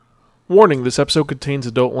Warning, this episode contains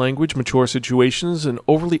adult language, mature situations, an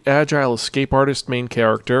overly agile escape artist main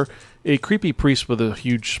character, a creepy priest with a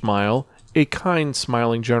huge smile, a kind,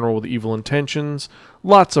 smiling general with evil intentions,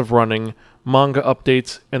 lots of running, manga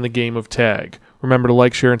updates, and the game of tag. Remember to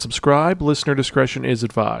like, share, and subscribe. Listener discretion is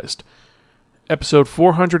advised. Episode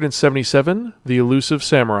 477, The Elusive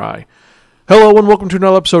Samurai. Hello and welcome to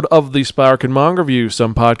another episode of the Sparkin Manga Review,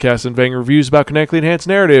 some podcasts and vague reviews about connectly enhanced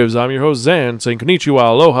narratives. I'm your host Zan, saying konnichiwa,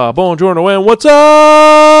 aloha, buongiorno, and what's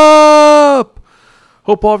up?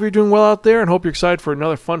 Hope all of you are doing well out there and hope you're excited for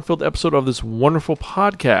another fun-filled episode of this wonderful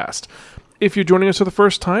podcast. If you're joining us for the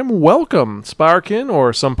first time, welcome. Sparkin,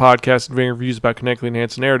 or some podcasts and vague reviews about connectly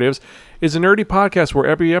enhanced narratives, is a nerdy podcast where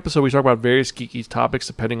every episode we talk about various geeky topics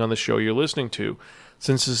depending on the show you're listening to.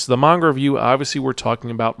 Since this is the manga review, obviously we're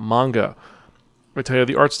talking about manga. I tell you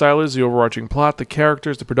the art style is, the overarching plot, the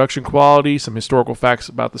characters, the production quality, some historical facts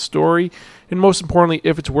about the story, and most importantly,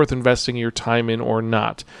 if it's worth investing your time in or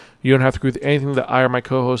not. You don't have to agree with anything that I or my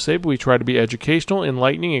co-hosts say, but we try to be educational,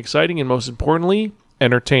 enlightening, exciting, and most importantly,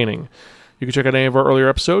 entertaining. You can check out any of our earlier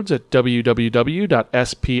episodes at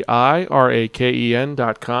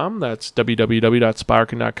www.spiraken.com. That's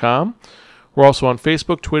www.spiraken.com. We're also on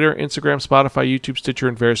Facebook, Twitter, Instagram, Spotify, YouTube, Stitcher,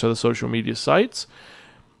 and various other social media sites.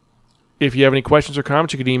 If you have any questions or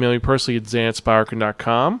comments, you can email me personally at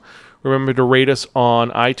zan@spiraken.com. Remember to rate us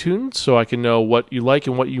on iTunes so I can know what you like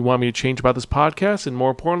and what you want me to change about this podcast. And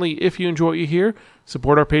more importantly, if you enjoy what you hear,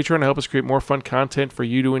 support our Patreon to help us create more fun content for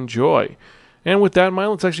you to enjoy. And with that in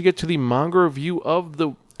mind, let's actually get to the manga review of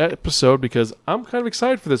the episode because I'm kind of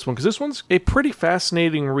excited for this one because this one's a pretty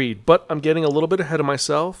fascinating read, but I'm getting a little bit ahead of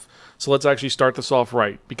myself. So let's actually start this off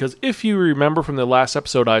right, because if you remember from the last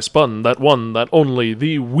episode, I spun that one, that only,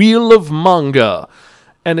 the Wheel of Manga,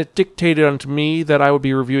 and it dictated unto me that I would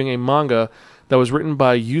be reviewing a manga that was written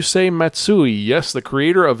by Yusei Matsui, yes, the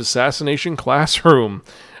creator of Assassination Classroom.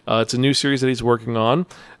 It's a new series that he's working on.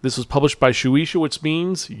 This was published by Shueisha, which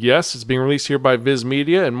means, yes, it's being released here by Viz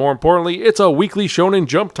Media, and more importantly, it's a weekly Shonen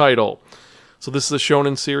Jump title. So this is a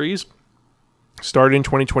Shonen series. Started in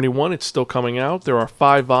 2021, it's still coming out. There are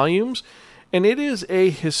 5 volumes, and it is a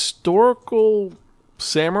historical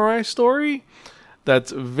samurai story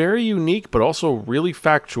that's very unique, but also really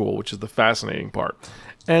factual, which is the fascinating part.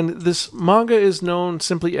 And this manga is known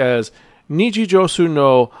simply as Nijijosu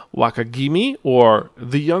no Wakagimi, or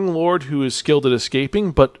The Young Lord Who is Skilled at Escaping,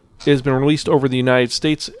 but it has been released over the United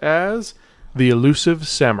States as The Elusive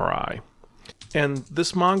Samurai. And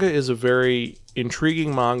this manga is a very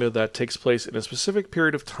intriguing manga that takes place in a specific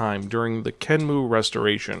period of time during the Kenmu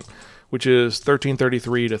Restoration, which is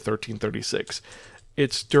 1333 to 1336.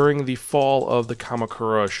 It's during the fall of the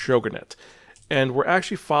Kamakura Shogunate. And we're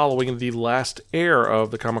actually following the last heir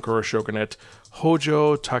of the Kamakura Shogunate,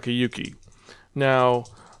 Hojo Takayuki. Now,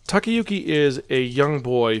 Takayuki is a young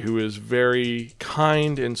boy who is very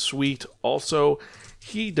kind and sweet. Also,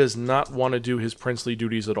 he does not want to do his princely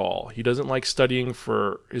duties at all. He doesn't like studying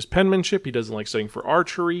for his penmanship. He doesn't like studying for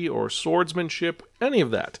archery or swordsmanship, any of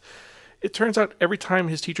that. It turns out every time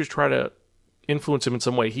his teachers try to influence him in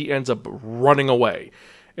some way, he ends up running away.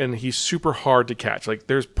 And he's super hard to catch. Like,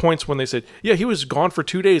 there's points when they said, yeah, he was gone for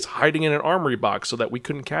 2 days hiding in an armory box so that we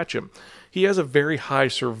couldn't catch him. He has a very high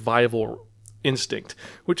survival instinct,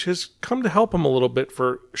 which has come to help him a little bit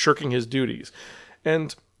for shirking his duties.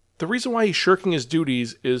 And the reason why he's shirking his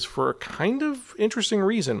duties is for a kind of interesting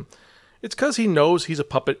reason. It's because he knows he's a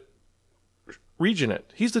puppet regenant.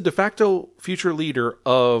 He's the de facto future leader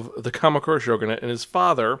of the Kamakura Shogunate, and his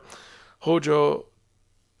father, Hojo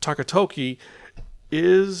Takatoki,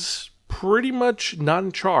 is pretty much not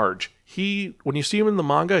in charge. When you see him in the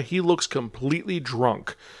manga, he looks completely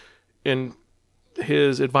drunk. And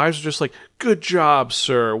his advisor's just like, good job,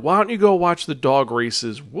 sir. Why don't you go watch the dog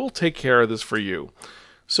races? We'll take care of this for you.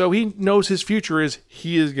 So he knows his future is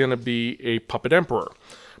he is going to be a puppet emperor.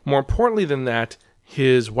 More importantly than that,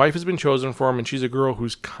 his wife has been chosen for him, and she's a girl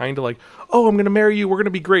who's kind of like, oh, I'm going to marry you. We're going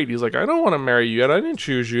to be great. He's like, I don't want to marry you yet. I didn't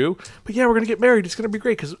choose you. But yeah, we're going to get married. It's going to be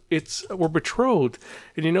great because we're betrothed.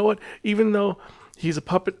 And you know what? Even though he's a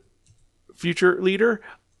puppet future leader,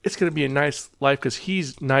 it's going to be a nice life because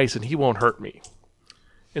he's nice and he won't hurt me.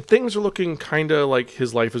 And things are looking kind of like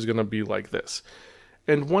his life is going to be like this.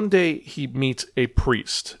 And one day he meets a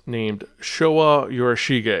priest named Showa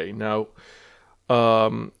Yorishige. Now,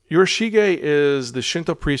 Yorishige is the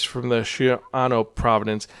Shinto priest from the Shiano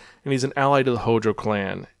province, and he's an ally to the Hojo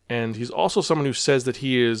clan. And he's also someone who says that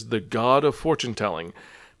he is the god of fortune-telling,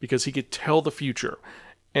 because he could tell the future.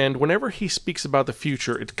 And whenever he speaks about the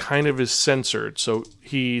future, it kind of is censored. So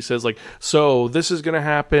he says, like, so this is going to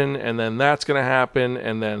happen, and then that's going to happen,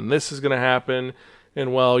 and then this is going to happen.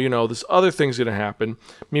 And well, this other thing's going to happen.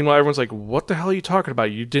 Meanwhile, everyone's like, what the hell are you talking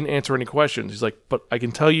about? You didn't answer any questions. He's like, but I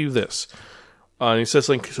can tell you this. And he says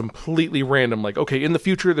something completely random, like, okay, in the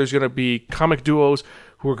future, there's going to be comic duos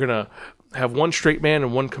who are going to have one straight man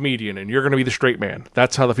and one comedian, and you're going to be the straight man.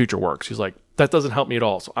 That's how the future works. He's like, that doesn't help me at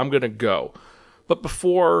all, so I'm going to go. But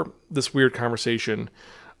before this weird conversation,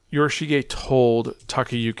 Yorishige told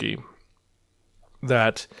Takayuki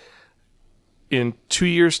that in 2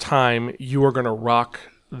 years' time, you are going to rock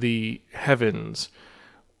the heavens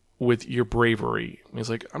with your bravery. And he's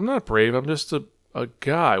like, I'm not brave. I'm just a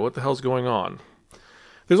guy. What the hell's going on?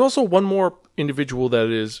 There's also one more individual that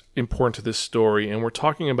is important to this story, and we're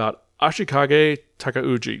talking about Ashikage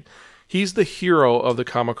Takauji. He's the hero of the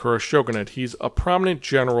Kamakura Shogunate. He's a prominent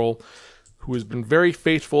general who has been very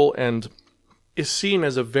faithful and is seen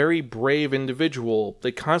as a very brave individual.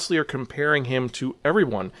 They constantly are comparing him to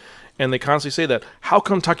everyone. And they constantly say that, how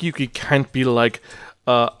come Takayuki can't be like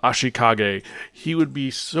Ashikage? He would be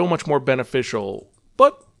so much more beneficial.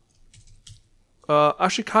 But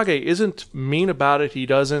Ashikage isn't mean about it. He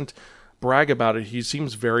doesn't brag about it. He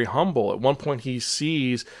seems very humble. At one point he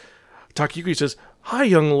sees Takayuki, says, hi,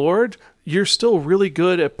 young lord. You're still really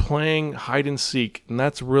good at playing hide and seek. And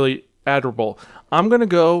that's really admirable. I'm going to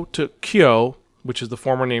go to Kyo, which is the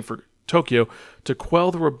former name for Tokyo, to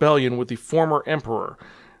quell the rebellion with the former emperor.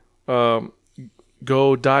 Go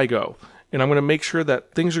Daigo, and I'm going to make sure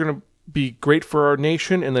that things are going to be great for our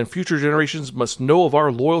nation, and then future generations must know of our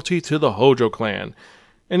loyalty to the Hojo clan.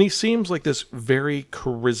 And he seems like this very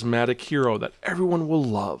charismatic hero that everyone will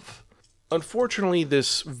love. Unfortunately,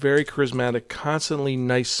 this very charismatic, constantly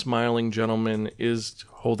nice smiling gentleman is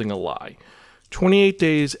holding a lie. 28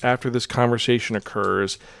 days after this conversation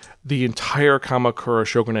occurs, the entire Kamakura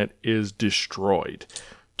Shogunate is destroyed.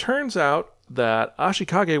 Turns out that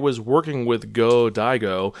Ashikage was working with Go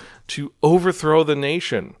Daigo to overthrow the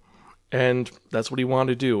nation. And that's what he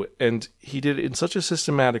wanted to do. And he did it in such a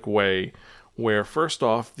systematic way where, first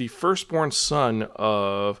off, the firstborn son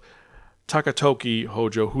of Takatoki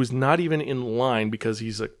Hojo, who is not even in line because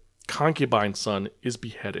he's a concubine son, is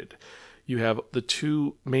beheaded. You have the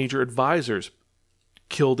two major advisors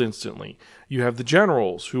killed instantly. You have the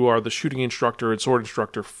generals, who are the shooting instructor and sword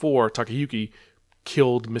instructor for Takayuki,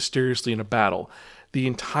 killed mysteriously in a battle. The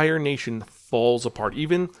entire nation falls apart.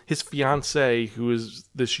 Even his fiancée, who is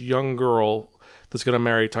this young girl that's going to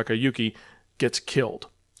marry Takayuki, gets killed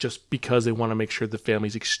just because they want to make sure the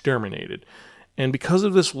family's exterminated. And because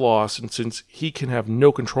of this loss, and since he can have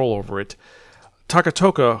no control over it,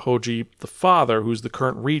 Takatoka Hoji, the father, who's the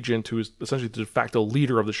current regent, who is essentially the de facto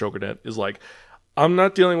leader of the shogunate, is like, I'm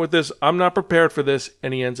not dealing with this, I'm not prepared for this,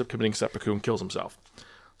 and he ends up committing seppuku and kills himself.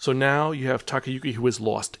 So now you have Takayuki, who has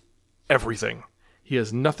lost everything. He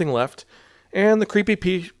has nothing left. And the creepy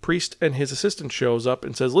priest and his assistant shows up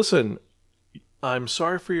and says, listen, I'm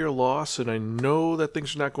sorry for your loss, and I know that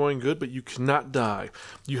things are not going good, but you cannot die.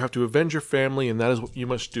 You have to avenge your family, and that is what you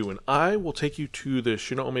must do. And I will take you to the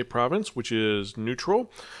Shinoome province, which is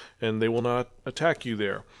neutral, and they will not attack you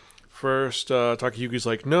there. First, Takayuki's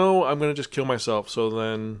like, no, I'm going to just kill myself. So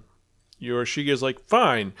then Yorishige is like,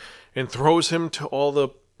 fine, and throws him to all the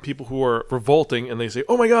people who are revolting, and they say,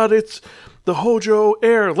 oh my god, it's the Hojo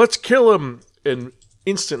heir, let's kill him. And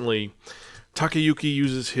instantly, Takayuki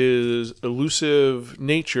uses his elusive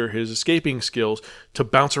nature, his escaping skills, to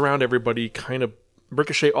bounce around everybody, kind of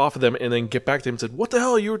ricochet off of them, and then get back to him and said, what the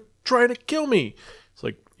hell, you were trying to kill me. It's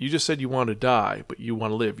like, you just said you want to die, but you want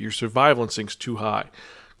to live. Your survival instinct's too high.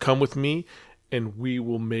 Come with me, and we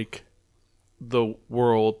will make the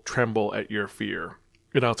world tremble at your fear.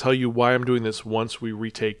 And I'll tell you why I'm doing this once we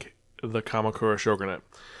retake the Kamakura Shogunate.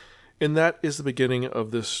 And that is the beginning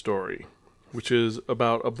of this story, which is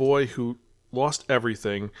about a boy who lost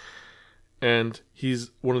everything, and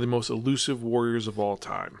he's one of the most elusive warriors of all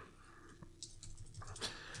time.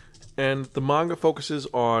 And the manga focuses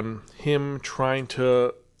on him trying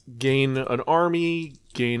to gain an army,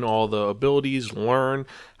 gain all the abilities, learn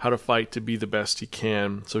how to fight to be the best he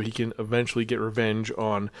can, so he can eventually get revenge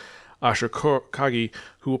on Ashikage,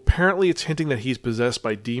 who apparently it's hinting that he's possessed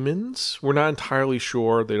by demons. We're not entirely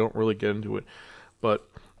sure. They don't really get into it. But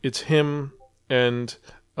it's him and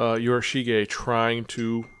Yorishige trying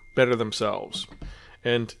to better themselves.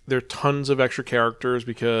 And there are tons of extra characters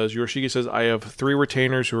because Yorishige says, I have 3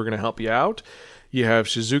 retainers who are going to help you out. You have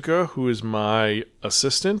Shizuka, who is my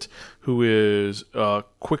assistant, who is a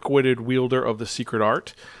quick-witted wielder of the secret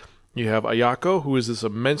art. You have Ayako, who is this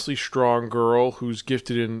immensely strong girl who's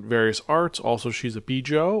gifted in various arts. Also, she's a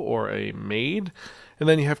bijo, or a maid. And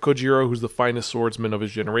then you have Kojiro, who's the finest swordsman of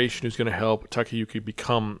his generation, who's going to help Takayuki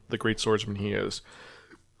become the great swordsman he is.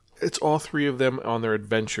 it's all three of them on their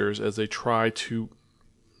adventures as they try to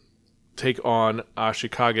take on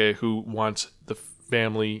Ashikage, who wants the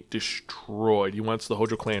family destroyed. He wants the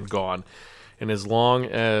Hojo clan gone. And as long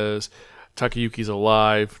as Takayuki's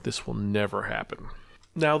alive, this will never happen.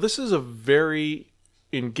 Now, this is a very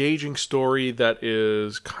engaging story that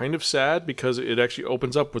is kind of sad because it actually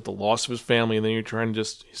opens up with the loss of his family, and then you're trying to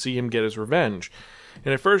just see him get his revenge.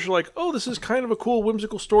 And at first you're like, oh, this is kind of a cool,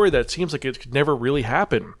 whimsical story that seems like it could never really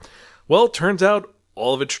happen. Well, it turns out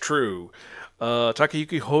all of it's true.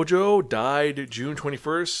 Takayuki Hojo died June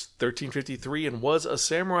 21st, 1353, and was a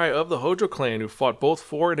samurai of the Hojo clan who fought both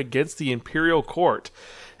for and against the imperial court.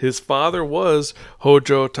 His father was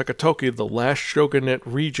Hojo Takatoki, the last shogunate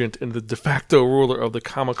regent and the de facto ruler of the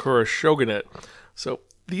Kamakura shogunate. So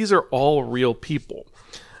these are all real people.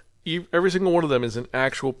 Every single one of them is an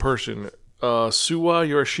actual person. Suwa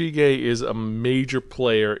Yorishige is a major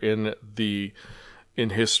player in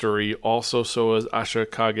history. Also, so is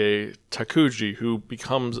Ashikage Takuji, who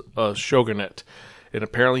becomes a shogunate. And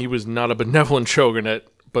apparently he was not a benevolent shogunate,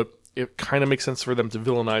 but it kind of makes sense for them to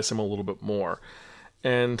villainize him a little bit more.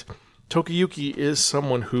 And Tokiyuki is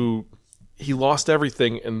someone who, he lost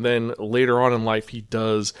everything, and then later on in life he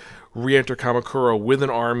does re-enter Kamakura with an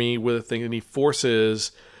army, with a thing, and he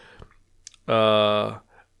forces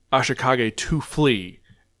Ashikage to flee.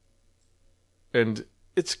 And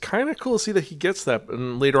it's kind of cool to see that he gets that,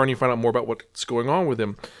 and later on you find out more about what's going on with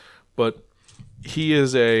him. But he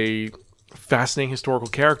is a fascinating historical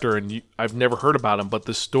character, and I've never heard about him, but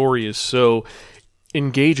the story is so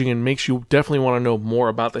engaging and makes you definitely want to know more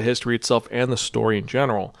about the history itself and the story in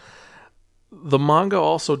general. The manga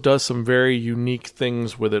also does some very unique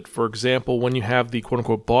things with it. For example, when you have the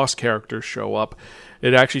quote-unquote boss characters show up,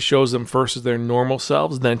 it actually shows them first as their normal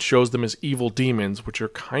selves, then shows them as evil demons, which are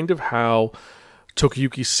kind of how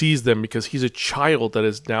Tokiyuki sees them, because he's a child that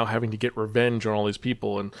is now having to get revenge on all these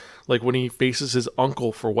people. And like when he faces his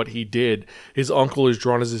uncle for what he did, his uncle is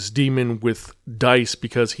drawn as this demon with dice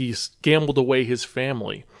because he's gambled away his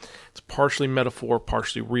family. It's partially metaphor,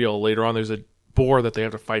 partially real. Later on there's a boar that they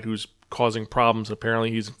have to fight who's causing problems.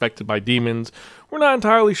 Apparently he's infected by demons. We're not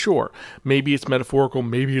entirely sure. Maybe it's metaphorical,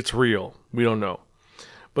 maybe it's real. We don't know.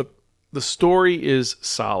 But the story is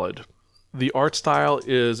solid. The art style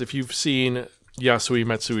is, if you've seen Yasui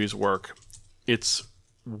Matsui's work, it's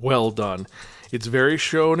well done. It's very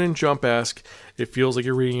Shonen Jump-esque. It feels like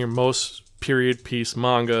you're reading your most period piece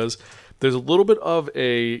mangas. There's a little bit of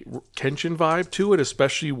a Kenshin vibe to it,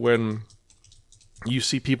 especially when you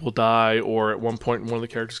see people die, or at one point one of the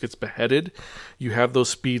characters gets beheaded. You have those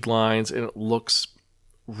speed lines, and it looks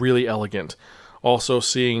really elegant. Also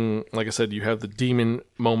seeing, like I said, you have the demon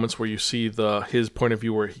moments where you see his point of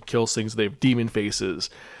view where he kills things. They have demon faces.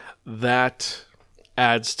 That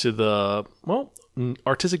adds to the,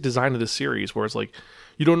 artistic design of the series, where it's like,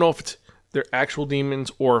 you don't know if they're actual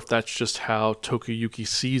demons or if that's just how Tokiyuki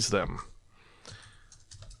sees them.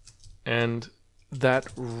 And that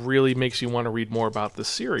really makes you want to read more about the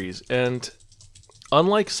series. And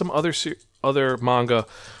unlike some other manga,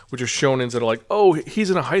 which are shonens that are like, oh, he's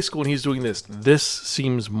in a high school and he's doing this, this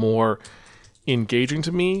seems more engaging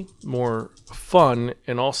to me, more fun,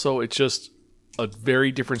 and also it's just a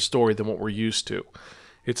very different story than what we're used to.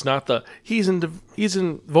 It's not he's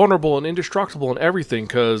invulnerable and indestructible and everything,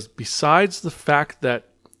 because besides the fact that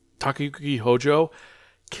Takayuki Hojo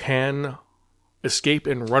can escape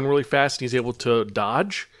and run really fast and he's able to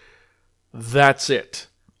dodge, that's it.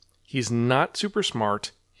 He's not super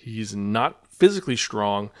smart. He's not physically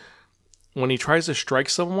strong. When he tries to strike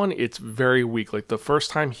someone, it's very weak. Like the first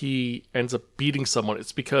time he ends up beating someone,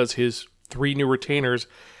 it's because his 3 new retainers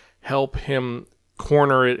help him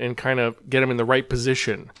corner it and kind of get him in the right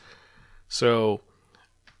position. So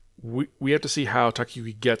we have to see how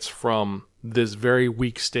Takayuki gets from this very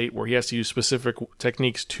weak state where he has to use specific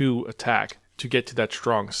techniques to attack to get to that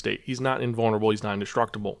strong state. He's not invulnerable. He's not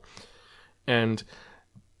indestructible. And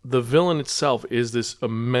the villain itself is this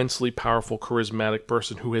immensely powerful, charismatic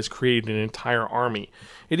person who has created an entire army.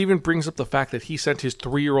 It even brings up the fact that he sent his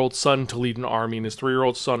 3-year-old son to lead an army, and his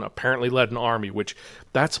 3-year-old son apparently led an army, which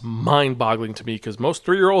that's mind-boggling to me, because most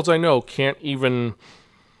 3-year-olds I know can't even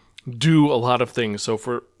do a lot of things. So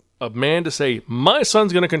for a man to say, my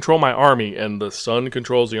son's going to control my army, and the son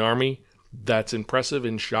controls the army, that's impressive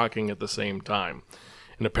and shocking at the same time.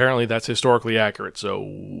 And apparently that's historically accurate, so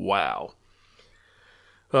wow.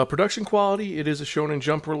 Production quality, it is a Shonen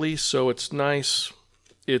Jump release, so it's nice.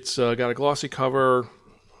 It's got a glossy cover,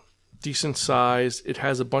 decent size. It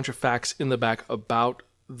has a bunch of facts in the back about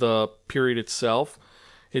the period itself.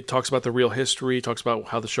 It talks about the real history, talks about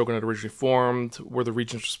how the shogunate originally formed, were the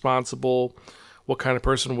regions responsible, what kind of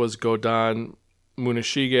person was Godan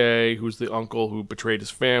Muneshige, who's the uncle who betrayed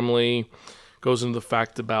his family. Goes into the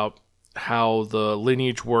fact about how the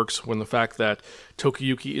lineage works when the fact that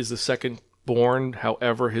Tokiyuki is the second born,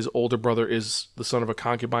 however, his older brother is the son of a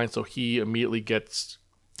concubine, so he immediately gets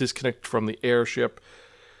disconnected from the heirship.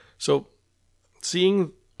 So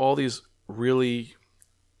seeing all these really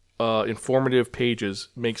informative pages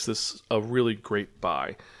makes this a really great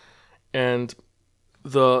buy. And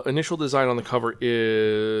the initial design on the cover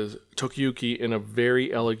is Tokiyuki in a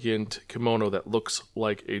very elegant kimono that looks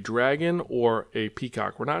like a dragon or a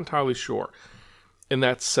peacock. We're not entirely sure. And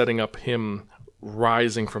that's setting up him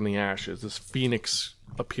rising from the ashes, this phoenix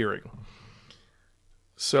appearing.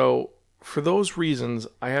 So, for those reasons,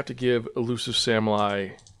 I have to give Elusive Samurai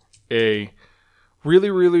a really,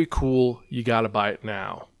 really cool, you gotta buy it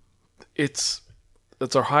now. It's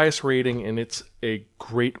our highest rating, and it's a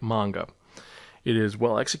great manga. It is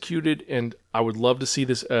well executed, and I would love to see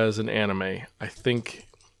this as an anime. I think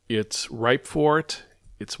it's ripe for it.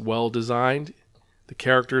 It's well designed. The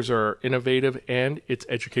characters are innovative, and it's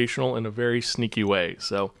educational in a very sneaky way.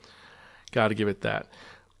 So, gotta give it that.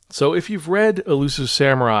 So, if you've read Elusive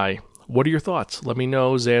Samurai, what are your thoughts? Let me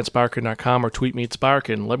know, zansparkin.com, or tweet me at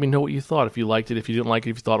Sparkin. Let me know what you thought. If you liked it, if you didn't like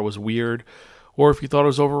it, if you thought it was weird, or if you thought it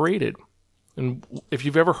was overrated. And if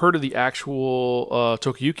you've ever heard of the actual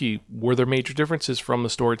Tokiyuki, were there major differences from the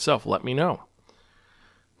story itself? Let me know.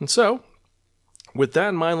 And so, with that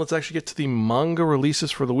in mind, let's actually get to the manga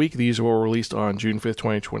releases for the week. These were released on June 5th,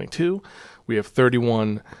 2022. We have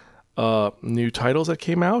 31 new titles that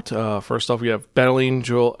came out. First off, we have Battle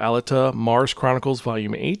Angel Alita, Mars Chronicles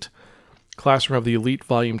Volume 8, Classroom of the Elite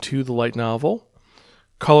Volume 2, the light novel,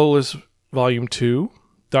 Colorless Volume 2,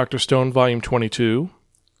 Dr. Stone Volume 22,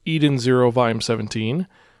 Eden Zero Volume 17,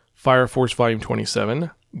 Fire Force Volume 27,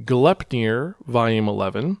 Gleipnir Volume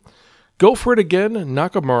 11, Go For It Again,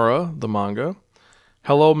 Nakamura, the manga,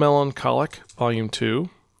 Hello Melancholic Volume 2,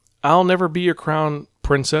 I'll Never Be Your Crown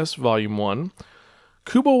Princess Volume 1,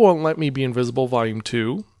 Kubo Won't Let Me Be Invisible Volume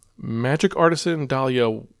 2, Magic Artisan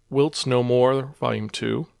Dahlia Wilts No More Volume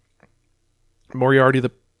 2, Moriarty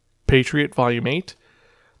the Patriot Volume 8,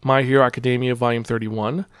 My Hero Academia Volume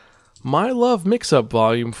 31, My Love Mix-Up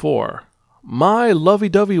Volume 4, My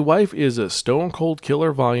Lovey-Dovey Wife is a Stone Cold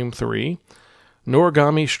Killer Volume 3,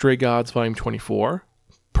 Noragami Stray Gods Volume 24,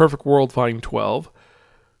 Perfect World Volume 12,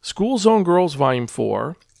 School Zone Girls Volume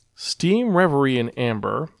 4, Steam Reverie in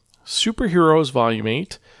Amber, Superheroes Volume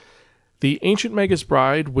 8, The Ancient Magus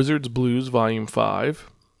Bride Wizard's Blues Volume 5,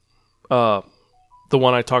 the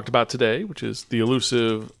one I talked about today, which is The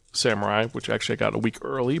Elusive Samurai, which actually I got a week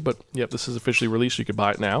early, but yep, this is officially released, so you can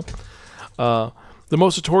buy it now. The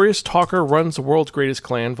Most Notorious Talker Runs the World's Greatest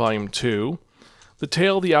Clan, Volume 2. The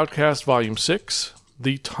Tale of the Outcast, Volume 6.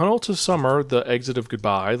 The Tunnel to Summer, The Exit of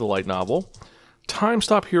Goodbye, the light novel. Time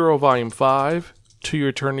Stop Hero, Volume 5. To Your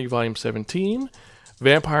Eternity, Volume 17.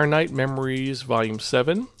 Vampire Knight Memories, Volume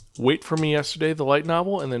 7. Wait for Me Yesterday, the light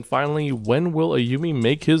novel. And then finally, When Will Ayumi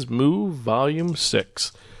Make His Move, Volume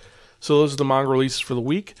 6. So those are the manga releases for the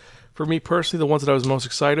week. For me personally, the ones that I was most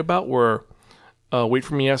excited about were Wait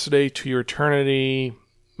For Me Yesterday, To Your Eternity,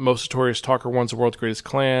 Most Notorious Talker Runs the World's Greatest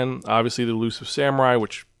Clan, obviously The Elusive Samurai,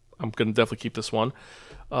 which I'm going to definitely keep this one,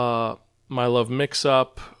 My Love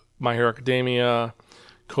Mix-Up, My Hero Academia,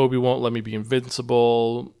 Kobe Won't Let Me Be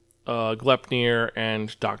Invincible, Gleipnir,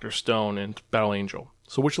 and Dr. Stone and Battle Angel.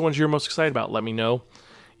 So which ones you're most excited about? Let me know.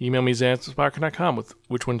 Email me zan@sparkin.com with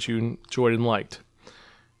which ones you enjoyed and liked.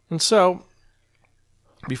 And so,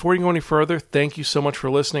 before you go any further, thank you so much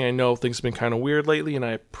for listening. I know things have been kind of weird lately, and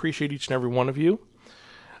I appreciate each and every one of you.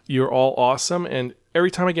 You're all awesome, and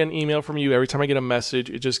every time I get an email from you, every time I get a message,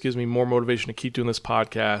 it just gives me more motivation to keep doing this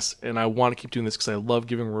podcast, and I want to keep doing this because I love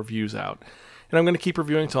giving reviews out. And I'm going to keep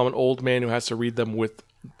reviewing until I'm an old man who has to read them with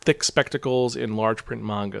thick spectacles in large print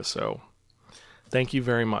manga, so thank you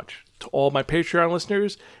very much. To all my Patreon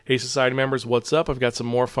listeners, hey Society members, what's up? I've got some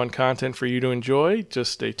more fun content for you to enjoy.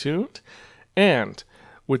 Just stay tuned. And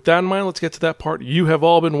with that in mind, let's get to that part you have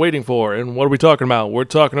all been waiting for. And what are we talking about? We're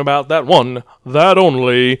talking about that one, that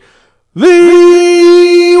only, the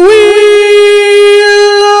Wheel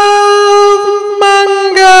of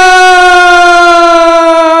Manga!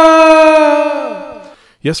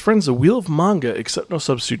 Yes, friends, the Wheel of Manga, except no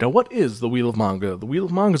substitute. Now, what is the Wheel of Manga? The Wheel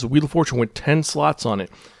of Manga is a Wheel of Fortune with 10 slots on it.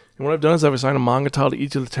 And what I've done is I've assigned a manga title to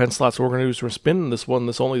each of the 10 slots. So we're going to do is we're spinning this one,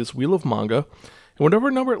 this Wheel of Manga. And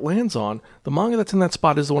whatever number it lands on, the manga that's in that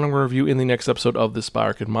spot is the one I'm going to review in the next episode of this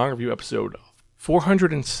Sparkin Manga Review, episode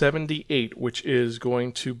 478, which is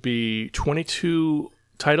going to be 22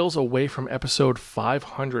 titles away from episode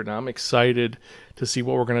 500. I'm excited to see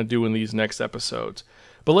what we're going to do in these next episodes.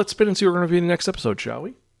 But let's spin and see what we're going to be in the next episode, shall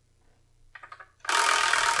we?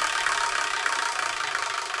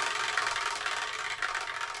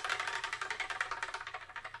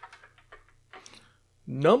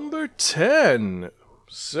 Number 10.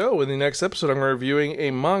 So, in the next episode, I'm reviewing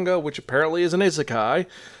a manga which apparently is an isekai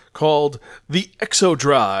called The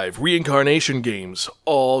Exodrive Reincarnation Games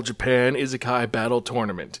All Japan Isekai Battle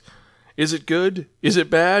Tournament. Is it good? Is it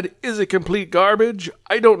bad? Is it complete garbage?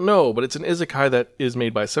 I don't know, but it's an isekai that is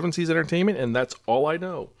made by Seven Seas Entertainment, and that's all I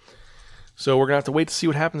know. So we're going to have to wait to see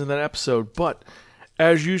what happens in that episode. But,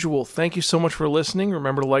 as usual, thank you so much for listening.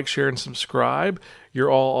 Remember to like, share, and subscribe.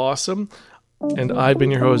 You're all awesome. And I've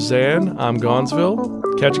been your host, Zan. I'm Gonzville.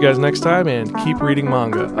 Catch you guys next time, and keep reading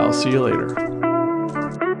manga. I'll see you later.